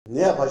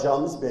Ne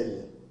yapacağımız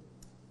belli.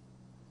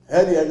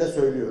 Her yerde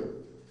söylüyorum.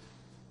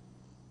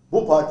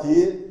 Bu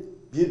partiyi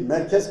bir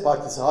merkez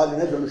partisi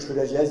haline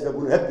dönüştüreceğiz ve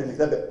bunu hep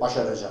birlikte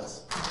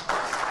başaracağız.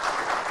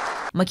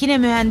 Makine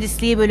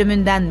Mühendisliği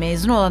bölümünden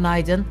mezun olan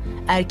Aydın,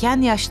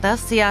 erken yaşta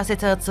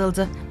siyasete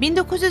atıldı.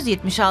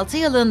 1976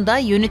 yılında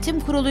yönetim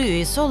kurulu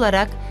üyesi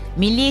olarak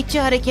Milliyetçi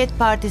Hareket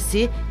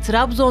Partisi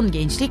Trabzon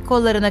Gençlik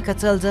Kolları'na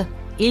katıldı.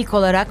 İlk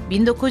olarak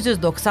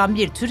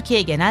 1991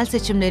 Türkiye genel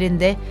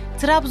seçimlerinde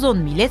Trabzon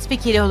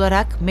milletvekili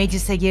olarak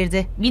meclise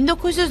girdi.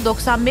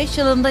 1995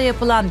 yılında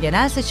yapılan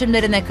genel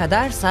seçimlerine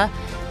kadarsa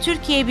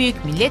Türkiye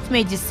Büyük Millet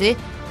Meclisi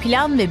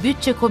Plan ve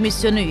Bütçe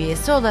Komisyonu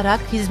üyesi olarak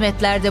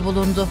hizmetlerde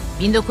bulundu.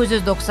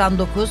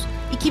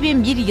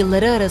 1999-2001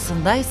 yılları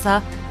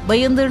arasındaysa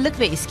Bayındırlık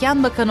ve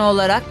İskan Bakanı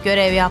olarak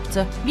görev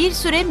yaptı. Bir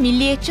süre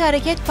Milliyetçi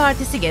Hareket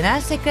Partisi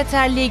Genel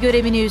Sekreterliği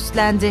görevini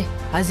üstlendi.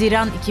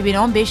 Haziran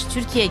 2015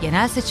 Türkiye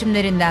genel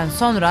seçimlerinden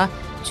sonra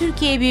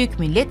Türkiye Büyük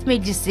Millet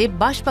Meclisi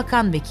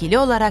Başbakan Vekili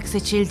olarak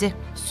seçildi.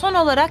 Son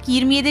olarak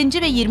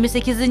 27. ve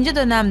 28.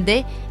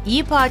 dönemde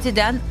İYİ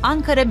Parti'den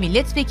Ankara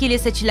Milletvekili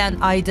seçilen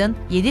Aydın,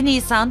 7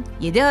 Nisan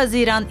 7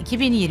 Haziran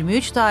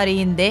 2023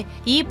 tarihinde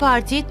İYİ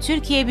Parti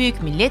Türkiye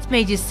Büyük Millet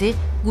Meclisi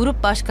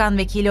Grup Başkan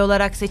Vekili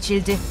olarak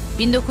seçildi.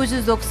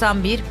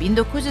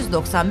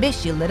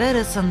 1991-1995 yılları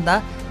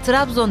arasında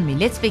Trabzon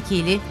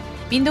Milletvekili,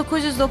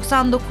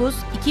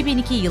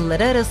 1999-2002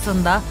 yılları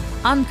arasında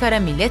Ankara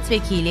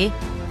Milletvekili,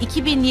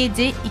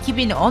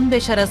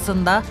 2007-2015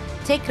 arasında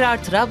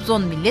Tekrar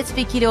Trabzon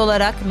Milletvekili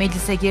olarak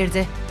meclise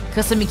girdi.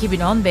 Kasım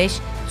 2015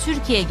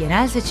 Türkiye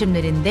genel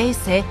seçimlerinde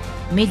ise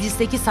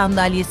meclisteki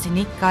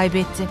sandalyesini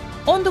kaybetti.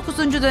 19.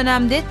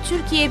 dönemde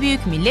Türkiye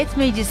Büyük Millet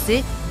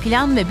Meclisi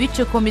Plan ve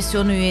Bütçe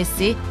Komisyonu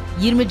üyesi,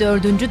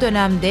 24.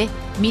 dönemde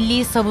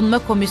Milli Savunma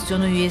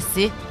Komisyonu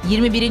üyesi,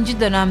 21.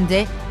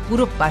 dönemde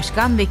Grup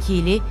Başkan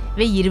Vekili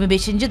ve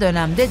 25.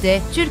 dönemde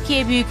de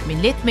Türkiye Büyük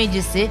Millet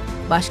Meclisi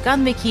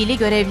Başkan Vekili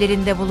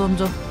görevlerinde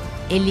bulundu.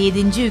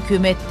 57.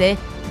 hükümette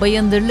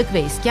Bayındırlık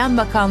ve İskan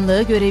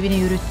Bakanlığı görevini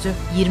yürüttü.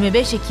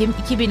 25 Ekim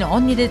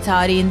 2017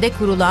 tarihinde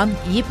kurulan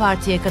İYİ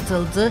Parti'ye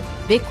katıldı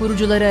ve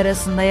kurucuları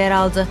arasında yer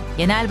aldı.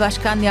 Genel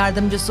Başkan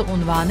Yardımcısı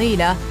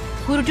unvanıyla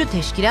Kurucu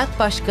Teşkilat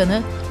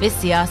Başkanı ve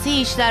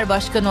Siyasi İşler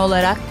Başkanı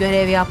olarak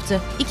görev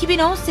yaptı.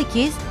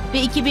 2018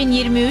 ve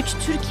 2023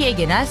 Türkiye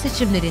genel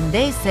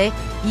seçimlerinde ise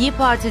İYİ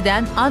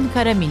Parti'den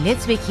Ankara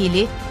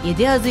Milletvekili,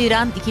 7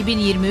 Haziran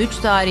 2023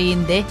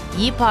 tarihinde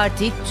İYİ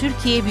Parti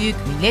Türkiye Büyük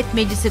Millet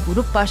Meclisi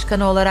Grup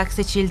Başkanı olarak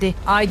seçildi.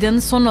 Aydın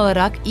son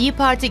olarak İYİ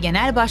Parti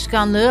Genel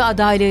Başkanlığı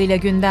adaylığıyla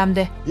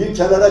gündemde. Bir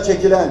kenara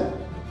çekilen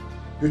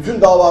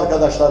bütün dava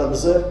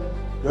arkadaşlarımızı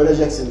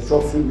göreceksiniz,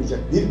 çok sürmeyecek.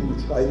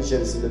 1,5 ay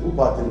içerisinde bu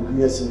partinin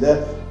bünyesinde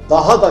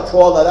daha da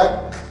çoğalarak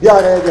bir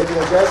araya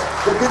getireceğiz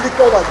ve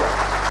birlikte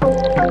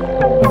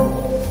olacağız.